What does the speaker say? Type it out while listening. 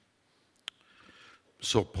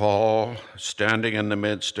So Paul, standing in the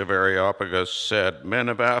midst of Areopagus, said, "Men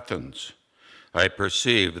of Athens, I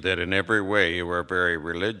perceive that in every way you are very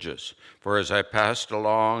religious. For as I passed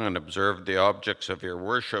along and observed the objects of your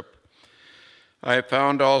worship, I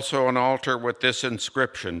found also an altar with this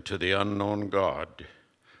inscription: to the unknown God.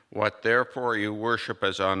 What therefore you worship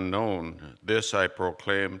as unknown, this I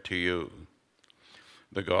proclaim to you.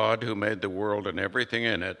 The God who made the world and everything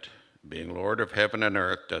in it, being Lord of heaven and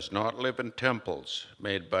earth, does not live in temples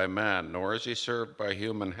made by man, nor is he served by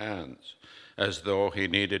human hands, as though he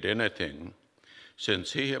needed anything,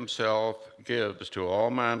 since he himself gives to all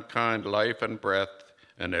mankind life and breath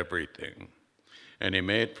and everything. And he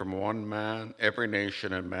made from one man every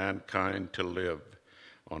nation and mankind to live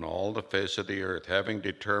on all the face of the earth, having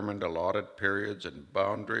determined allotted periods and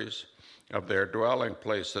boundaries of their dwelling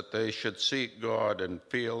place, that they should seek God and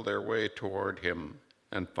feel their way toward him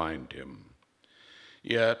and find him.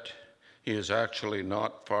 Yet he is actually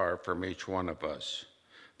not far from each one of us,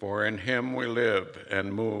 for in him we live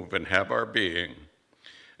and move and have our being,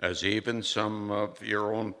 as even some of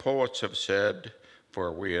your own poets have said,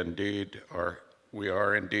 for we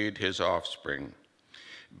are indeed his offspring.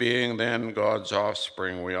 Being then God's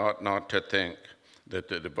offspring, we ought not to think that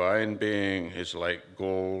the divine being is like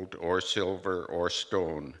gold or silver or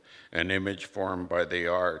stone, an image formed by the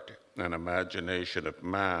art and imagination of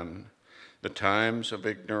man. The times of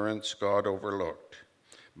ignorance God overlooked,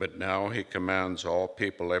 but now he commands all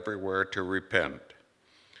people everywhere to repent,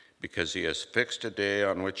 because he has fixed a day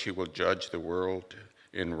on which he will judge the world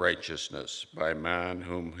in righteousness by man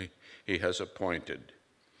whom he has appointed.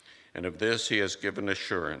 And of this he has given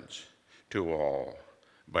assurance to all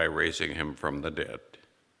by raising him from the dead."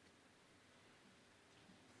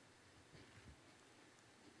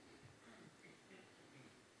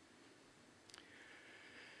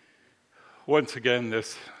 Once again,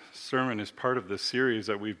 this sermon is part of the series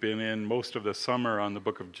that we've been in most of the summer on the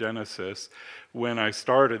book of Genesis. When I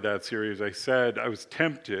started that series, I said I was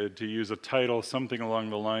tempted to use a title something along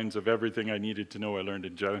the lines of "Everything I Needed to Know I Learned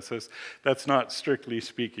in Genesis." That's not strictly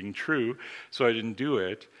speaking true, so I didn't do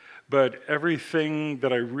it. But everything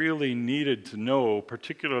that I really needed to know,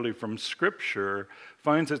 particularly from Scripture,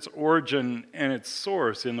 finds its origin and its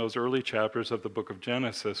source in those early chapters of the book of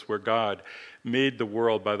Genesis, where God made the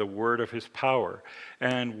world by the word of his power,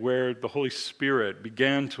 and where the Holy Spirit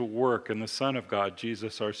began to work, and the Son of God,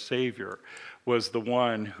 Jesus our Savior, was the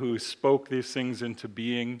one who spoke these things into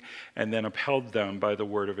being and then upheld them by the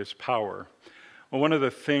word of his power. Well, one of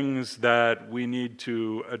the things that we need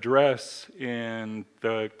to address in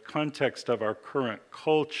the context of our current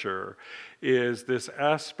culture is this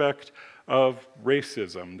aspect of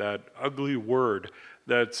racism, that ugly word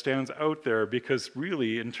that stands out there, because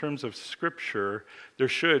really, in terms of Scripture, there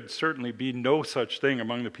should certainly be no such thing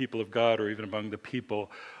among the people of God or even among the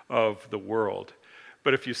people of the world.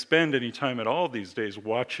 But if you spend any time at all these days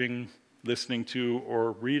watching, listening to,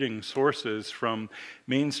 or reading sources from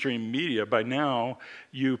mainstream media, by now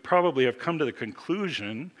you probably have come to the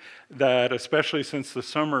conclusion that, especially since the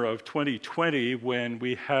summer of 2020, when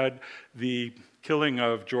we had the killing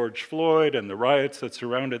of George Floyd and the riots that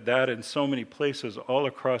surrounded that in so many places all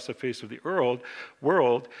across the face of the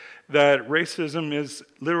world, that racism is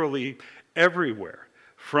literally everywhere.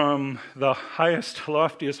 From the highest,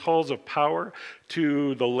 loftiest halls of power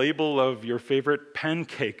to the label of your favorite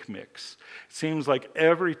pancake mix. It seems like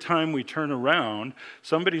every time we turn around,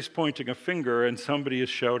 somebody's pointing a finger and somebody is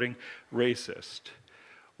shouting racist.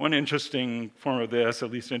 One interesting form of this,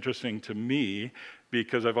 at least interesting to me,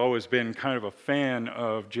 because I've always been kind of a fan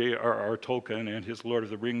of J.R.R. Tolkien and his Lord of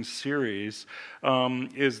the Rings series,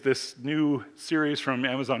 is this new series from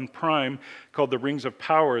Amazon Prime called The Rings of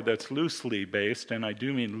Power, that's loosely based, and I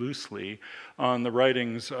do mean loosely, on the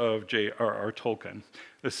writings of J.R.R. Tolkien.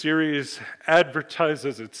 The series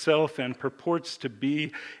advertises itself and purports to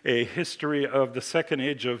be a history of the Second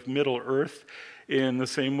Age of Middle-earth, in the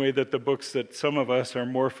same way that the books that some of us are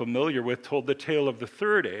more familiar with told the tale of the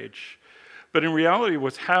Third Age. But in reality,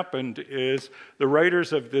 what's happened is the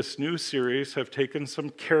writers of this new series have taken some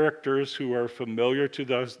characters who are familiar to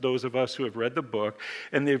those of us who have read the book,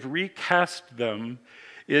 and they've recast them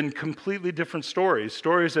in completely different stories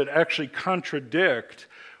that actually contradict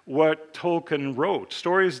what Tolkien wrote,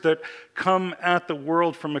 stories that come at the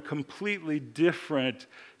world from a completely different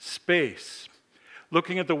space.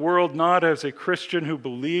 Looking at the world not as a Christian who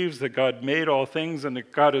believes that God made all things and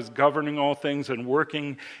that God is governing all things and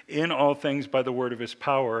working in all things by the word of his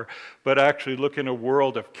power, but actually looking at a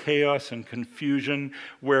world of chaos and confusion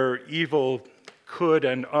where evil could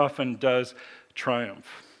and often does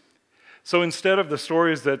triumph. So instead of the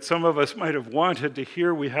stories that some of us might have wanted to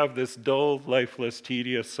hear, we have this dull, lifeless,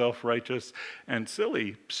 tedious, self-righteous, and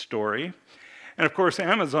silly story. And of course,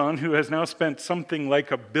 Amazon, who has now spent something like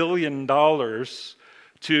 $1 billion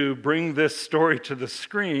to bring this story to the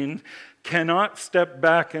screen, cannot step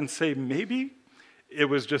back and say, maybe it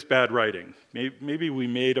was just bad writing. Maybe we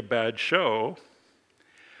made a bad show.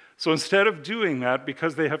 So instead of doing that,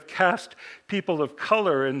 because they have cast people of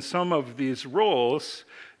color in some of these roles,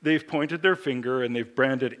 they've pointed their finger and they've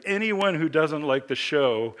branded anyone who doesn't like the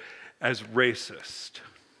show as racist.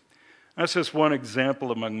 That's just one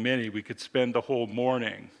example among many. We could spend the whole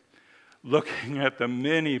morning looking at the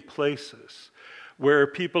many places where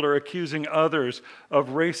people are accusing others of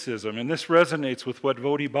racism. And this resonates with what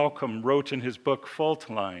Voddie Baucham wrote in his book, Fault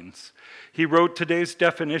Lines. He wrote, today's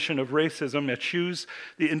definition of racism eschews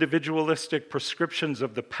the individualistic prescriptions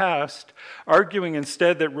of the past, arguing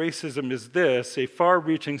instead that racism is this, a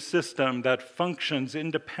far-reaching system that functions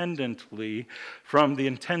independently from the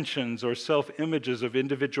intentions or self-images of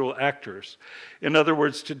individual actors. In other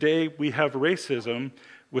words, today we have racism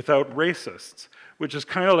without racists, which is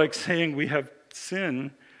kind of like saying we have sin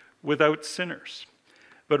without sinners.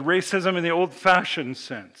 But racism in the old-fashioned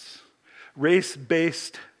sense,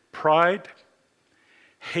 race-based pride,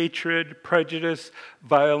 hatred, prejudice,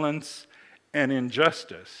 violence, and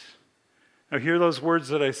injustice. Now hear those words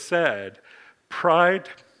that I said: pride,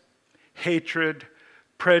 hatred,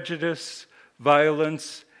 prejudice,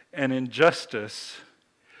 violence, and injustice,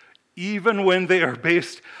 even when they are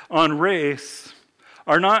based on race,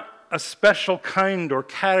 are not a special kind or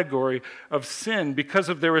category of sin because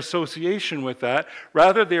of their association with that.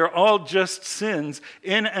 Rather, they are all just sins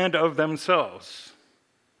in and of themselves.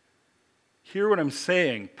 Hear what I'm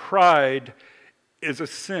saying. Pride is a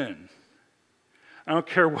sin. I don't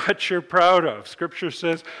care what you're proud of. Scripture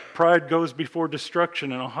says pride goes before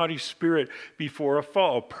destruction and a haughty spirit before a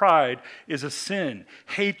fall. Pride is a sin.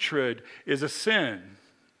 Hatred is a sin.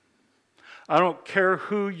 I don't care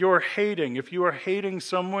who you're hating. If you are hating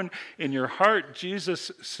someone in your heart,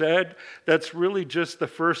 Jesus said that's really just the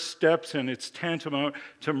first steps, and it's tantamount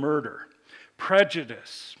to murder.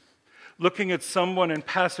 Prejudice, looking at someone and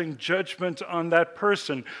passing judgment on that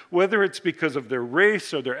person, whether it's because of their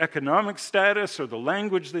race or their economic status or the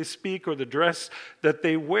language they speak or the dress that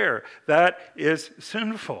they wear, that is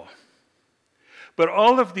sinful. But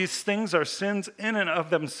all of these things are sins in and of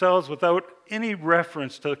themselves without any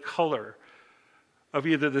reference to the color of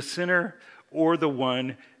either the sinner or the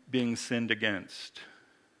one being sinned against.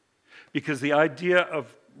 Because the idea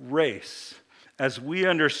of race, as we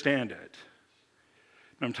understand it,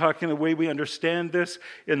 and I'm talking the way we understand this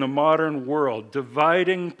in the modern world,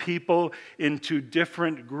 dividing people into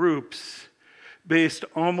different groups based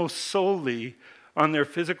almost solely on their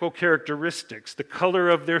physical characteristics, the color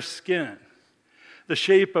of their skin, the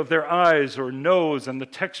shape of their eyes or nose, and the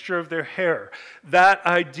texture of their hair. That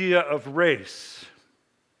idea of race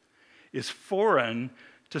is foreign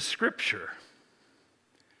to Scripture.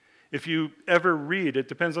 If you ever read, it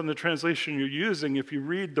depends on the translation you're using, if you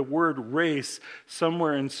read the word race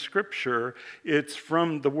somewhere in Scripture, it's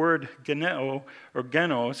from the word geneo or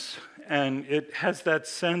genos, and it has that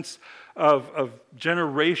sense of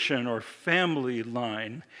generation or family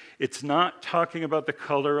line. It's not talking about the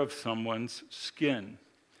color of someone's skin.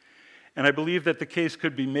 And I believe that the case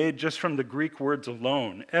could be made just from the Greek words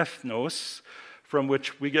alone. Ethnos, from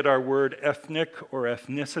which we get our word ethnic or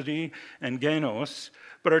ethnicity, and genos.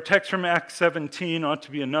 But our text from Acts 17 ought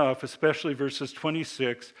to be enough, especially verses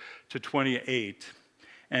 26 to 28.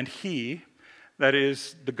 And he, that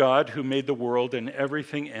is the God who made the world and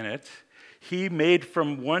everything in it, he made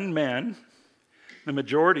from one man, the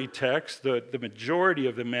majority text, the majority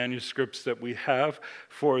of the manuscripts that we have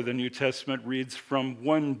for the New Testament reads from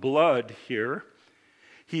one blood here.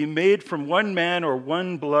 He made from one man or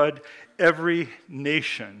one blood every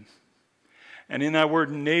nation. And in that word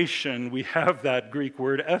nation, we have that Greek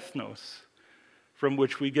word ethnos, from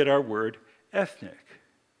which we get our word ethnic.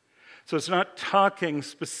 So it's not talking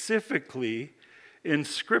specifically in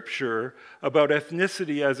Scripture about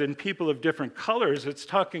ethnicity as in people of different colors. It's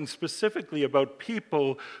talking specifically about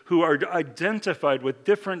people who are identified with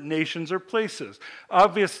different nations or places.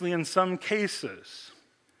 Obviously, in some cases,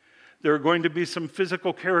 there are going to be some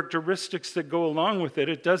physical characteristics that go along with it.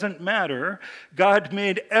 It doesn't matter. God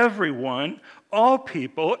made everyone, all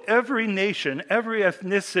people, every nation, every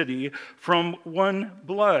ethnicity from one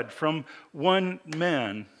blood, from one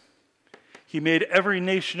man. He made every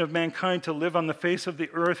nation of mankind to live on the face of the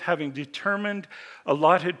earth, having determined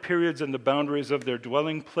allotted periods and the boundaries of their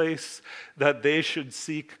dwelling place, that they should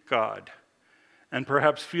seek God and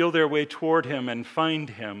perhaps feel their way toward him and find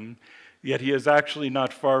him, Yet he is actually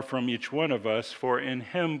not far from each one of us, for in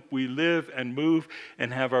him we live and move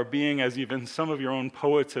and have our being, as even some of your own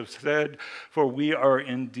poets have said, for we are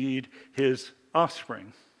indeed his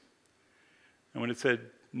offspring. And when it said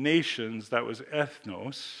nations, that was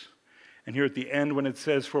ethnos. And here at the end, when it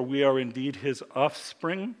says, for we are indeed his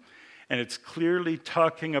offspring, and it's clearly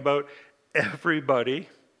talking about everybody,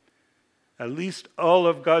 at least all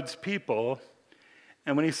of God's people.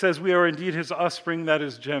 And when he says we are indeed his offspring, that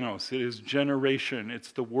is genos, it is generation.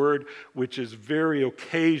 It's the word which is very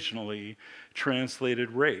occasionally translated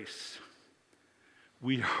race.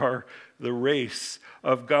 We are the race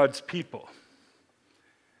of God's people.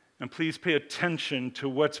 And please pay attention to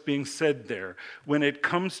what's being said there. When it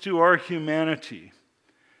comes to our humanity,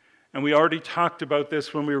 and we already talked about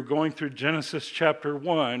this when we were going through Genesis chapter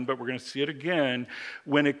 1, but we're going to see it again.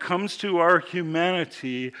 When it comes to our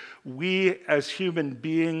humanity, we as human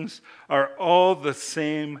beings are all the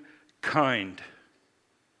same kind.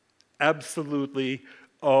 Absolutely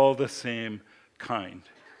all the same kind.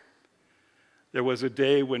 There was a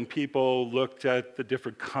day when people looked at the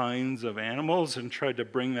different kinds of animals and tried to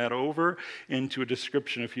bring that over into a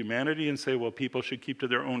description of humanity and say, well, people should keep to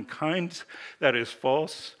their own kinds. That is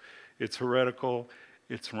false. It's heretical,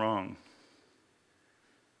 it's wrong.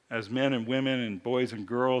 As men and women and boys and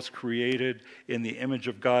girls created in the image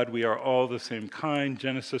of God, we are all the same kind.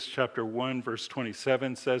 Genesis chapter 1, verse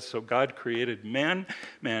 27 says, so God created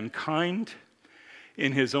mankind,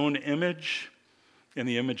 in his own image. In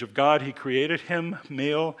the image of God, he created him,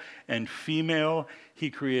 male and female, he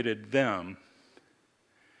created them.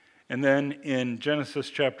 And then in Genesis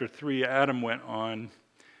chapter 3, Adam went on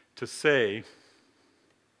to say,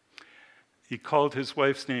 he called his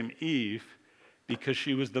wife's name Eve because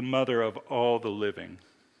she was the mother of all the living.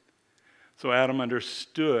 So Adam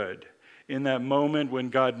understood in that moment when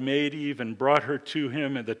God made Eve and brought her to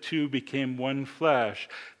him and the two became one flesh,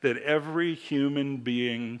 that every human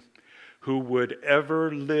being who would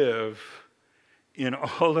ever live in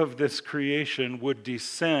all of this creation would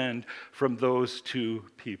descend from those two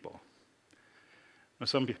people. Now,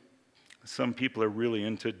 some people are really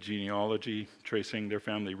into genealogy, tracing their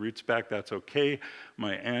family roots back. That's okay.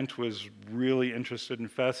 My aunt was really interested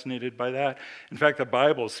and fascinated by that. In fact, the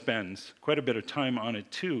Bible spends quite a bit of time on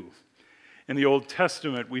it too. In the Old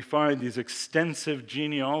Testament, we find these extensive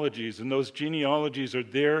genealogies, and those genealogies are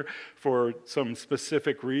there for some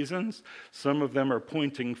specific reasons. Some of them are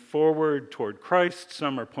pointing forward toward Christ.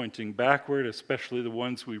 Some are pointing backward, especially the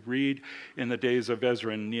ones we read in the days of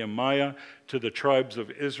Ezra and Nehemiah, to the tribes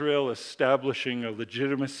of Israel, establishing a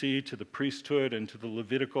legitimacy to the priesthood and to the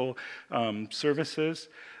Levitical services.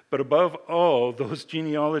 But above all, those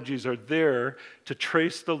genealogies are there to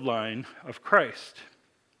trace the line of Christ.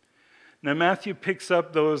 Now, Matthew picks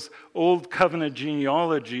up those old covenant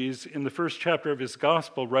genealogies in the first chapter of his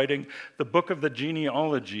gospel, writing the book of the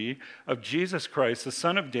genealogy of Jesus Christ, the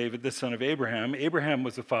son of David, the son of Abraham. Abraham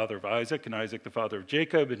was the father of Isaac, and Isaac the father of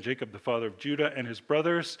Jacob, and Jacob the father of Judah and his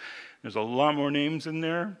brothers. There's a lot more names in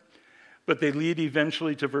there, but they lead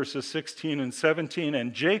eventually to verses 16 and 17.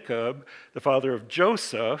 And Jacob, the father of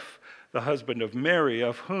Joseph, the husband of Mary,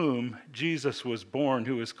 of whom Jesus was born,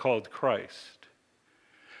 who is called Christ.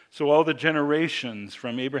 So all the generations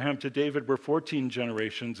from Abraham to David were 14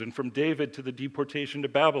 generations, and from David to the deportation to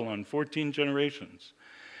Babylon, 14 generations.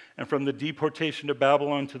 And from the deportation to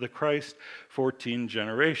Babylon to the Christ, 14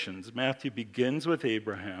 generations. Matthew begins with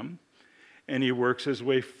Abraham, and he works his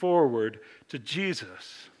way forward to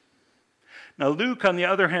Jesus. Now, Luke, on the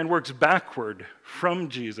other hand, works backward from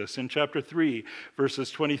Jesus. In chapter 3,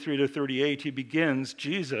 verses 23 to 38, he begins,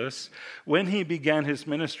 Jesus, when he began his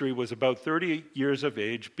ministry, was about 30 years of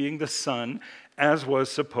age, being the son, as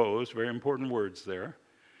was supposed, very important words there,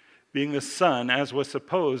 being the son, as was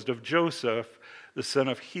supposed, of Joseph, the son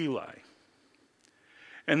of Heli.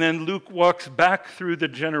 And then Luke walks back through the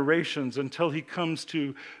generations until he comes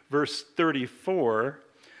to verse 34,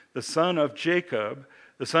 the son of Jacob,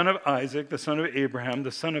 the son of Isaac, the son of Abraham,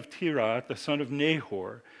 the son of Terah, the son of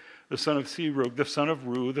Nahor, the son of Serug, the son of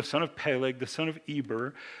Ru, the son of Peleg, the son of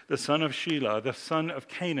Eber, the son of Shelah, the son of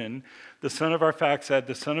Canaan, the son of Arphaxad,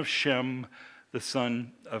 the son of Shem, the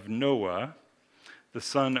son of Noah, the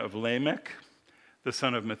son of Lamech, the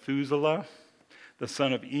son of Methuselah, the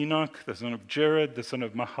son of Enoch, the son of Jared, the son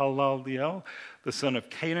of Mahalaleel, the son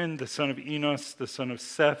of Canaan, the son of Enos, the son of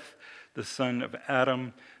Seth, the son of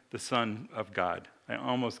Adam, the son of God. I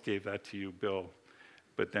almost gave that to you, Bill,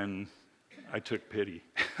 but then I took pity.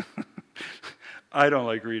 I don't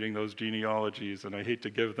like reading those genealogies, and I hate to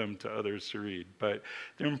give them to others to read, but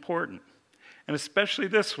they're important. And especially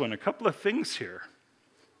this one, a couple of things here.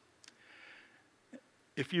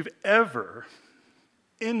 If you've ever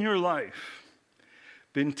in your life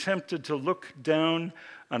been tempted to look down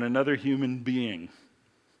on another human being,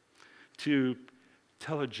 to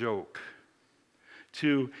tell a joke,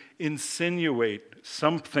 to insinuate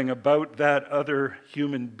something about that other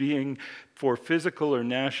human being for physical or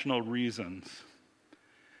national reasons.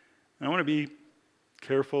 And I want to be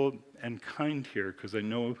careful and kind here because I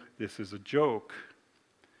know this is a joke.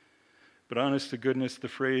 But honest to goodness, the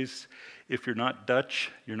phrase, if you're not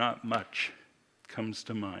Dutch, you're not much, comes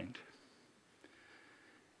to mind.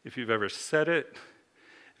 If you've ever said it,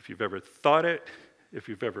 if you've ever thought it, if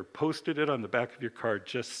you've ever posted it on the back of your car,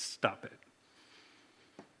 just stop it.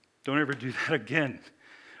 Don't ever do that again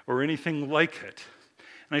or anything like it.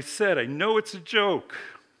 And I said, I know it's a joke.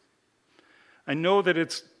 I know that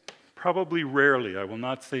it's probably rarely, I will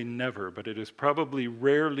not say never, but it is probably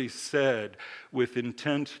rarely said with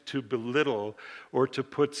intent to belittle or to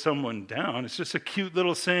put someone down. It's just a cute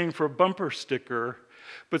little saying for a bumper sticker.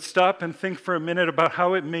 But stop and think for a minute about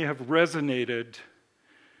how it may have resonated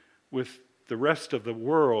with the rest of the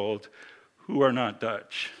world who are not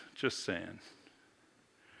Dutch. Just saying.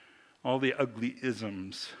 All the ugly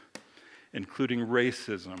isms, including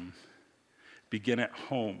racism, begin at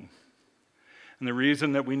home. And the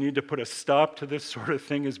reason that we need to put a stop to this sort of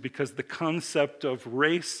thing is because the concept of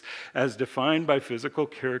race, as defined by physical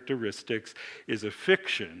characteristics, is a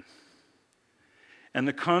fiction. And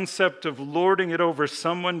the concept of lording it over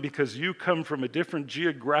someone because you come from a different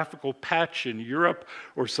geographical patch in Europe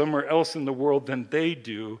or somewhere else in the world than they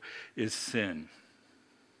do is sin.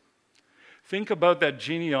 Think about that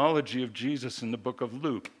genealogy of Jesus in the book of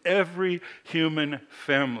Luke. Every human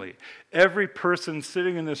family, every person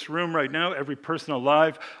sitting in this room right now, every person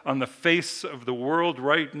alive on the face of the world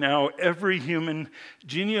right now, every human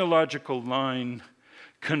genealogical line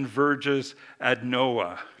converges at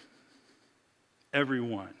Noah.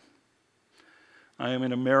 Everyone. I am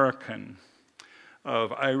an American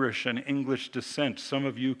of Irish and English descent. Some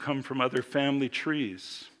of you come from other family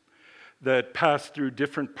trees that pass through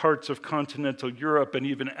different parts of continental Europe and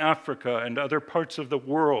even Africa and other parts of the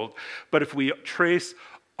world. But if we trace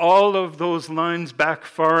all of those lines back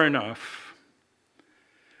far enough,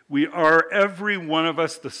 we are, every one of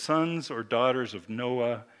us, the sons or daughters of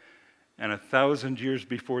Noah, and 1,000 years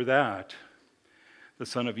before that, the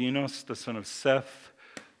son of Enos, the son of Seth,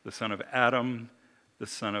 the son of Adam, the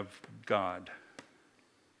son of God.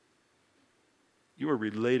 You are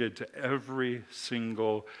related to every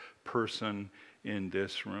single person in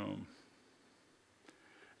this room.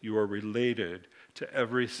 You are related to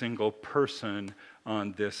every single person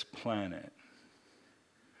on this planet.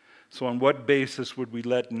 So on what basis would we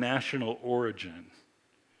let national origin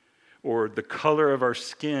or the color of our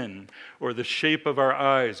skin or the shape of our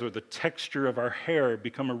eyes or the texture of our hair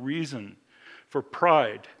become a reason for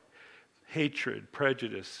pride, hatred,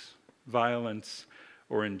 prejudice, violence,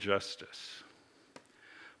 or injustice?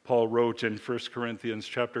 Paul wrote in 1 Corinthians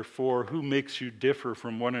chapter 4, who makes you differ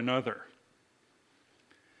from one another?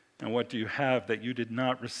 And what do you have that you did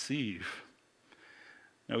not receive?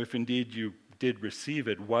 Now, if indeed you did receive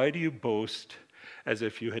it, why do you boast as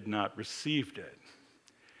if you had not received it?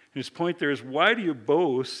 And his point there is, why do you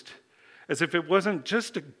boast as if it wasn't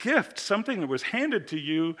just a gift, something that was handed to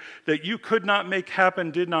you that you could not make happen,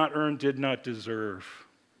 did not earn, did not deserve?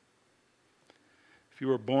 If you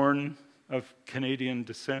were born of Canadian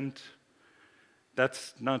descent,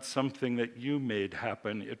 that's not something that you made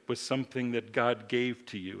happen. It was something that God gave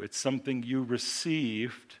to you. It's something you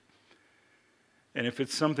received. And if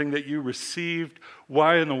it's something that you received,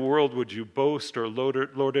 why in the world would you boast or lord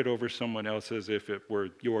it over someone else as if it were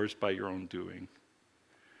yours by your own doing?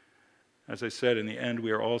 As I said, in the end,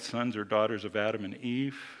 we are all sons or daughters of Adam and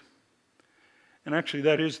Eve. And actually,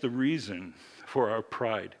 that is the reason for our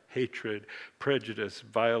pride, hatred, prejudice,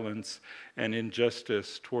 violence, and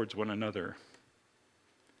injustice towards one another.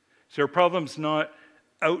 So our problem's not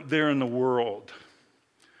out there in the world,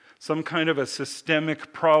 some kind of a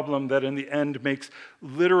systemic problem that in the end makes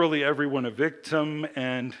literally everyone a victim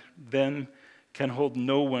and then can hold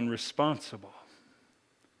no one responsible.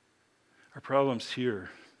 Our problem's here.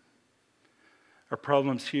 Our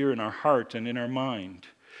problem's here in our heart and in our mind.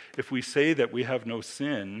 If we say that we have no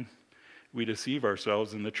sin, we deceive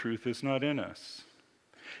ourselves and the truth is not in us.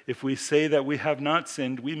 If we say that we have not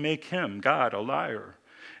sinned, we make him, God, a liar,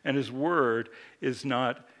 and his word is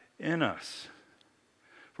not in us.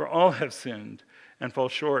 For all have sinned and fall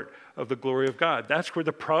short of the glory of God. That's where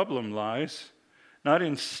the problem lies, not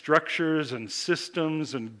in structures and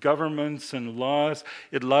systems and governments and laws.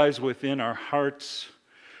 It lies within our hearts,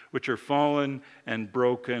 which are fallen and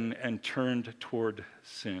broken and turned toward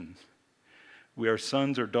sin. We are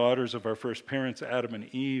sons or daughters of our first parents, Adam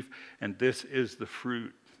and Eve, and this is the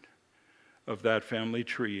fruit of that family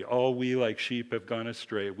tree. All we like sheep have gone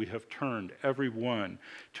astray. We have turned every one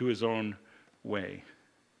to his own way.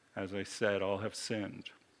 As I said, all have sinned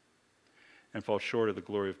and fall short of the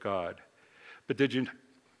glory of God. But did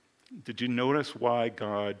you notice why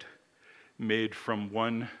God made from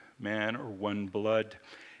one man or one blood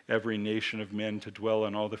every nation of men to dwell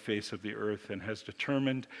on all the face of the earth, and has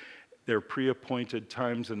determined their pre-appointed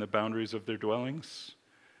times and the boundaries of their dwellings?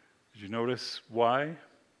 Did you notice why?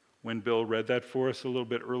 When Bill read that for us a little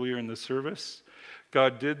bit earlier in the service,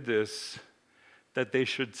 God did this that they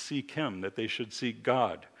should seek him, that they should seek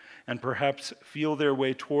God, and perhaps feel their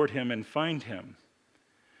way toward him and find him.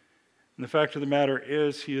 And the fact of the matter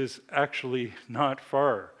is, he is actually not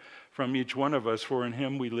far from each one of us, for in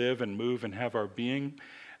him we live and move and have our being,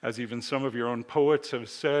 as even some of your own poets have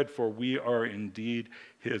said, for we are indeed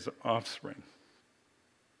his offspring.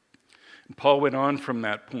 And Paul went on from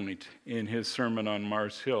that point in his sermon on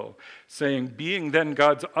Mars Hill, saying, being then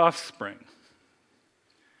God's offspring,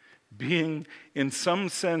 being in some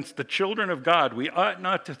sense the children of God, we ought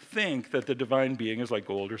not to think that the divine being is like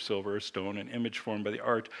gold or silver or stone, an image formed by the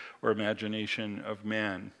art or imagination of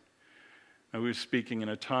man. I was speaking in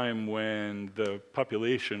a time when the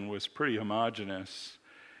population was pretty homogeneous,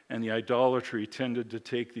 and the idolatry tended to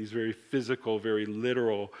take these very physical, very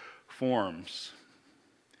literal forms.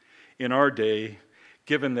 In our day,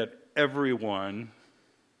 given that everyone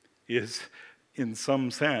is, in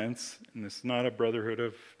some sense, and it's not a brotherhood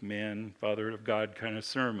of man, fatherhood of God kind of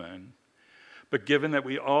sermon, but given that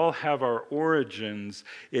we all have our origins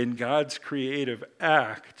in God's creative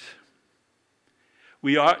act,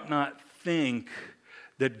 we ought not think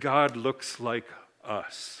that God looks like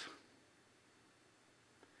us.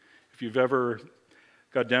 If you've ever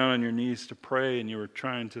got down on your knees to pray and you were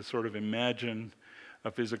trying to sort of imagine a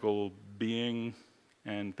physical being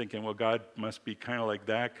and thinking, well, God must be kind of like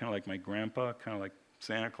that, kind of like my grandpa, kind of like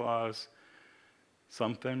Santa Claus,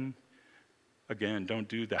 something. Again, don't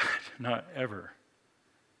do that, not ever.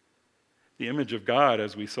 The image of God,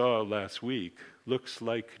 as we saw last week, looks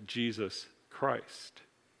like Jesus Christ.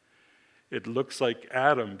 It looks like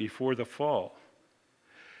Adam before the fall.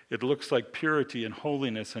 It looks like purity and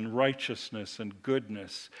holiness and righteousness and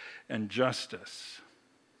goodness and justice.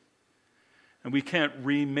 And we can't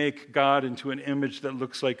remake God into an image that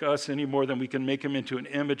looks like us any more than we can make him into an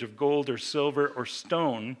image of gold or silver or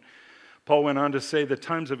stone. Paul went on to say the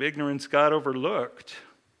times of ignorance God overlooked,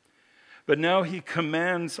 but now he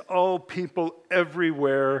commands all people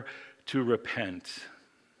everywhere to repent.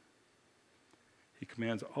 He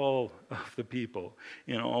commands all of the people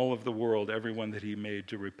in all of the world, everyone that he made,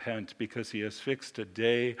 to repent, because he has fixed a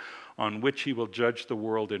day on which he will judge the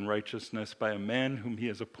world in righteousness by a man whom he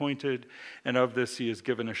has appointed, and of this he has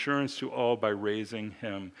given assurance to all by raising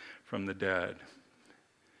him from the dead.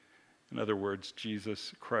 In other words,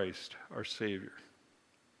 Jesus Christ, our Savior.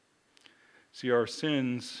 See, our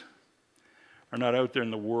sins are not out there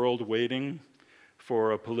in the world waiting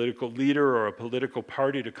for a political leader or a political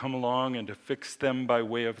party to come along and to fix them by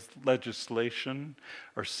way of legislation.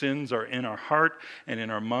 Our sins are in our heart and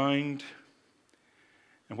in our mind,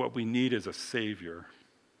 and what we need is a Savior.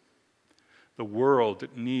 The world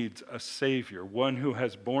needs a Savior, one who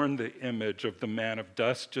has borne the image of the man of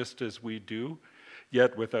dust just as we do,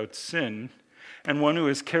 yet without sin, and one who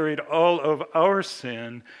has carried all of our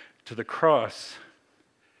sin to the cross,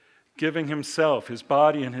 giving himself, his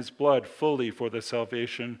body and his blood fully for the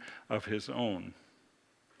salvation of his own.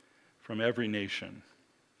 From every nation,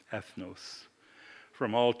 ethnos,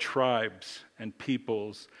 from all tribes and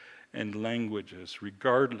peoples and languages,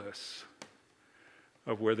 regardless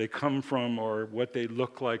of where they come from or what they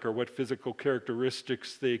look like or what physical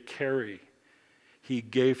characteristics they carry. He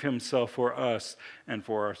gave himself for us and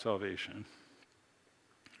for our salvation.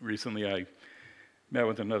 Recently I met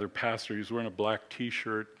with another pastor. He was wearing a black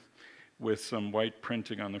t-shirt with some white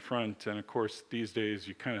printing on the front. And of course, these days,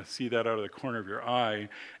 you kind of see that out of the corner of your eye,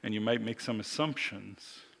 and you might make some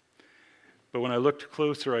assumptions. But when I looked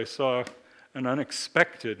closer, I saw an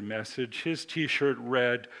unexpected message. His t-shirt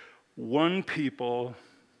read, "One people,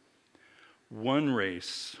 one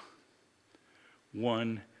race,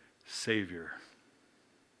 one Savior."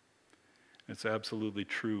 It's absolutely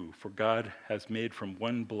true, for God has made from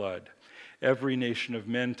one blood every nation of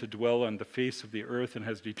men to dwell on the face of the earth, and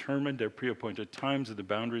has determined their pre-appointed times and the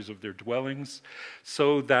boundaries of their dwellings,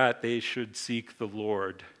 so that they should seek the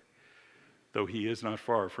Lord, though he is not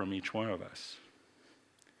far from each one of us.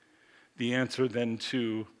 The answer then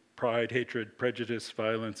to pride, hatred, prejudice,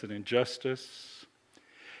 violence, and injustice,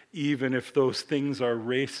 even if those things are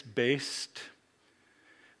race-based,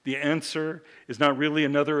 The answer is not really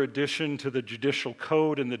another addition to the judicial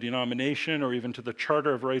code and the denomination or even to the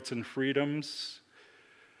Charter of Rights and Freedoms.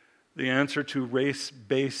 The answer to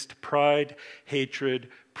race-based pride, hatred,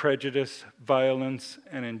 prejudice, violence,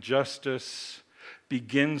 and injustice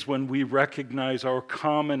begins when we recognize our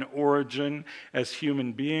common origin as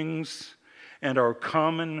human beings and our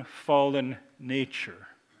common fallen nature.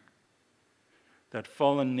 That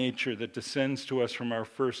fallen nature that descends to us from our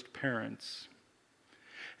first parents.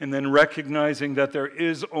 And then recognizing that there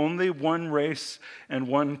is only one race and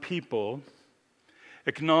one people,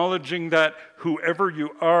 acknowledging that whoever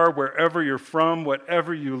you are, wherever you're from,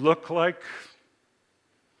 whatever you look like,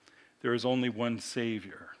 there is only one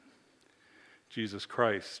Savior, Jesus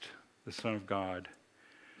Christ, the Son of God.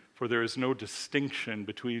 For there is no distinction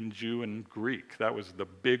between Jew and Greek. That was the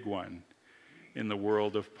big one in the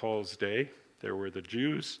world of Paul's day. There were the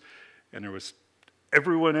Jews, and there was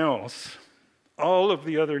everyone else, all of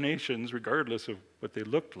the other nations, regardless of what they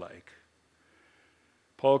looked like.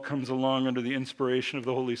 Paul comes along under the inspiration of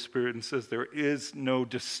the Holy Spirit and says there is no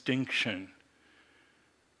distinction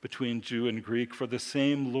between Jew and Greek, for the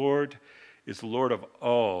same Lord is Lord of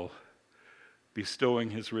all,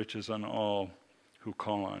 bestowing his riches on all who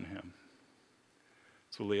call on him.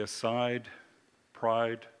 So lay aside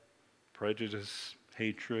pride, prejudice,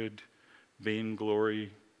 hatred,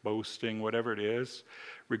 vainglory, boasting, whatever it is,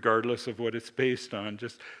 regardless of what it's based on.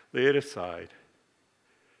 Just lay it aside.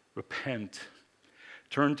 Repent.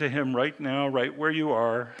 Turn to him right now, right where you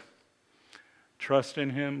are. Trust in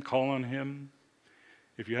him, call on him.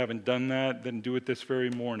 If you haven't done that, then do it this very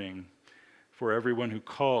morning. For everyone who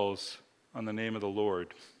calls on the name of the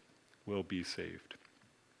Lord will be saved.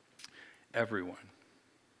 Everyone.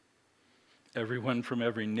 Everyone from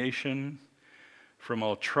every nation, from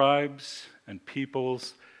all tribes and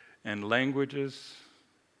peoples and languages,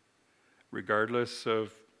 regardless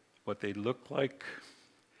of what they look like,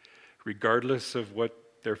 regardless of what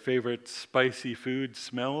their favorite spicy food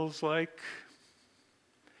smells like,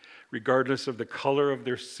 regardless of the color of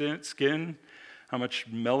their skin, how much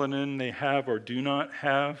melanin they have or do not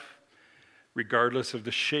have, regardless of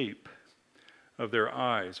the shape of their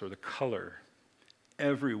eyes or the color.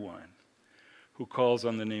 Everyone who calls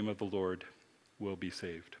on the name of the Lord will be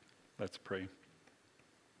saved. Let's pray.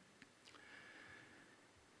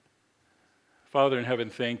 Father in heaven,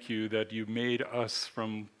 thank you that you made us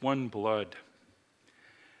from one blood,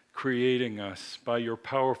 creating us by your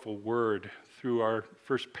powerful word through our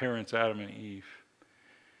first parents, Adam and Eve.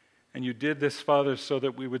 And you did this, Father, so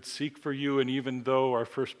that we would seek for you, and even though our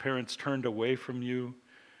first parents turned away from you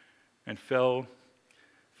and fell,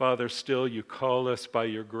 Father, still you call us by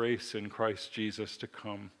your grace in Christ Jesus to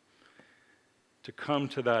come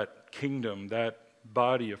to that kingdom, that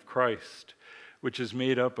body of Christ, which is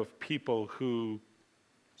made up of people who,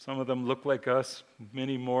 some of them look like us,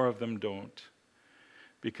 many more of them don't,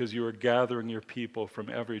 because you are gathering your people from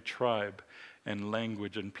every tribe and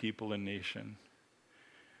language and people and nation.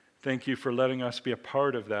 Thank you for letting us be a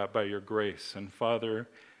part of that by your grace. And Father,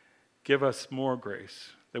 give us more grace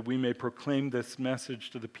that we may proclaim this message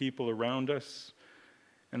to the people around us,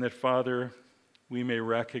 and that, Father, we may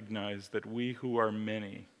recognize that we who are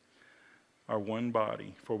many are one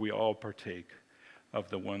body, for we all partake of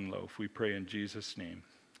the one loaf. We pray in Jesus' name.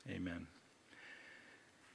 Amen.